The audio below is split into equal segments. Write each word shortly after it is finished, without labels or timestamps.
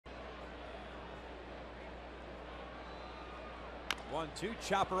1-2,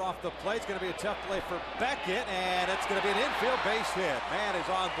 chopper off the plate. It's going to be a tough play for Beckett, and it's going to be an infield base hit. Man is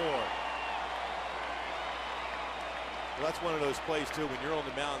on board. Well, that's one of those plays, too, when you're on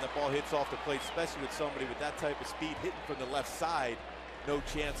the mound, that ball hits off the plate, especially with somebody with that type of speed hitting from the left side, no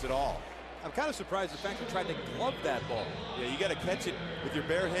chance at all. I'm kind of surprised the fact he tried to glove that ball. Yeah, you got to catch it with your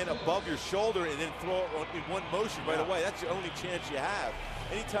bare hand above your shoulder and then throw it in one motion right away. That's your only chance you have.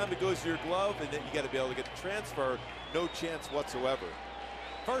 Anytime it goes to your glove, and then you got to be able to get the transfer, no chance whatsoever.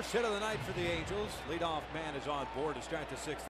 First hit of the night for the Angels. Leadoff man is on board to start the 6th.